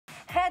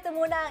Ito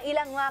muna ang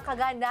ilang mga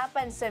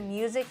kaganapan sa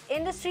music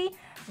industry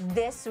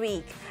this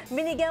week.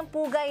 Binigyang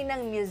pugay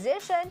ng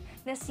musician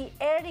na si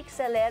Eric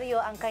Celerio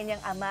ang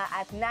kanyang ama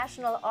at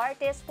national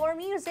artist for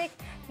music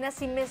na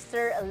si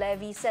Mr.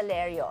 Levi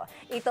Celerio.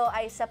 Ito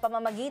ay sa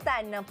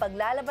pamamagitan ng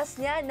paglalabas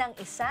niya ng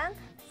isang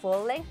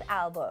full-length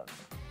album.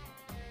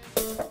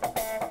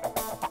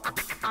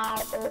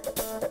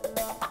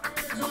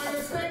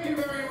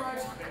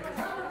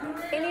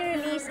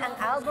 Inirelease ang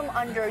album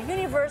under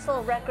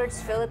Universal Records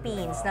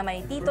Philippines na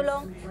may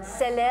titulong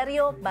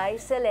Celerio by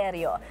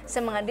Celerio sa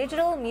mga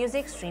digital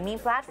music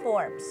streaming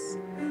platforms.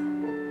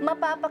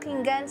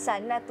 Mapapakinggan sa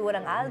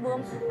naturang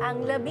album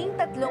ang 13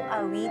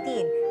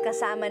 awitin,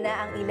 kasama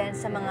na ang ilan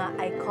sa mga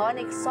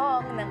iconic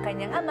song ng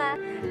kanyang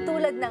ama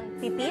tulad ng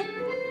Pipit,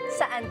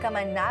 Saan Ka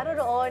Man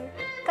Naroroon,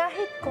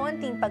 Kahit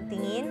Konting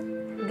Pagtingin,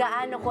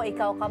 Gaano Ko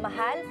Ikaw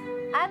Kamahal,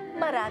 at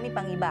marami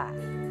pang iba.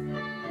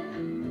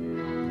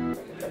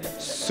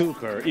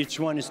 Super. Each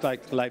one is like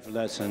life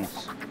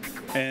lessons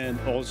and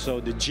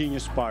also the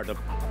genius part of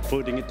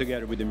putting it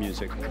together with the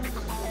music.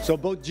 So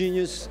both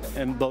genius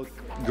and both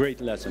great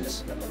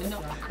lessons.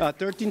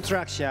 13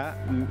 tracks siya,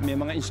 may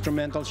mga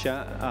instrumental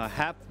siya,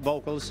 half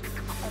vocals,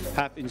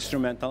 half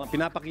instrumental.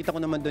 Pinapakita ko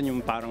naman doon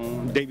yung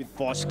parang David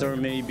Foster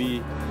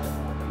maybe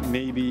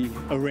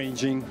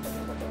arranging.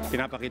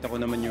 Pinapakita ko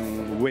naman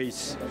yung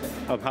ways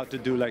of how to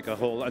do like a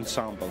whole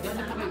ensemble.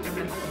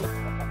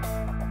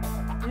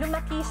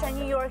 Lumaki sa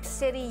New York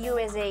City,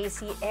 USA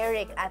si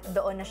Eric at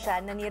doon na siya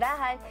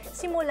nanirahan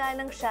simula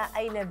nang siya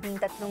ay 13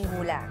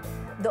 gulang.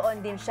 Doon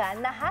din siya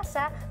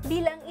nahasa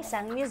bilang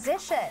isang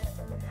musician.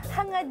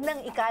 Hangad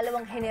ng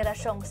ikalawang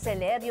henerasyong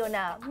Celerio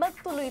na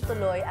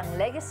magtuloy-tuloy ang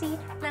legacy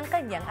ng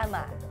kanyang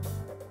ama.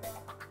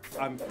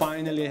 I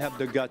finally have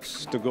the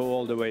guts to go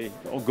all the way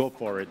or go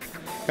for it.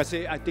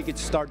 Kasi I think it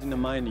starts in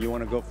the mind. You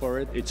want to go for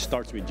it, it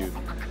starts with you.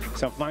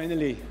 So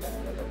finally,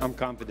 I'm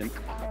confident.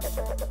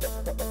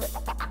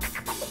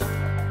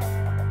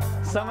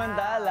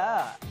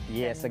 Samantala,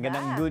 yes, ang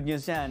gandang good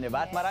news yan, di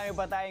ba? At marami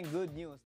pa tayong good news.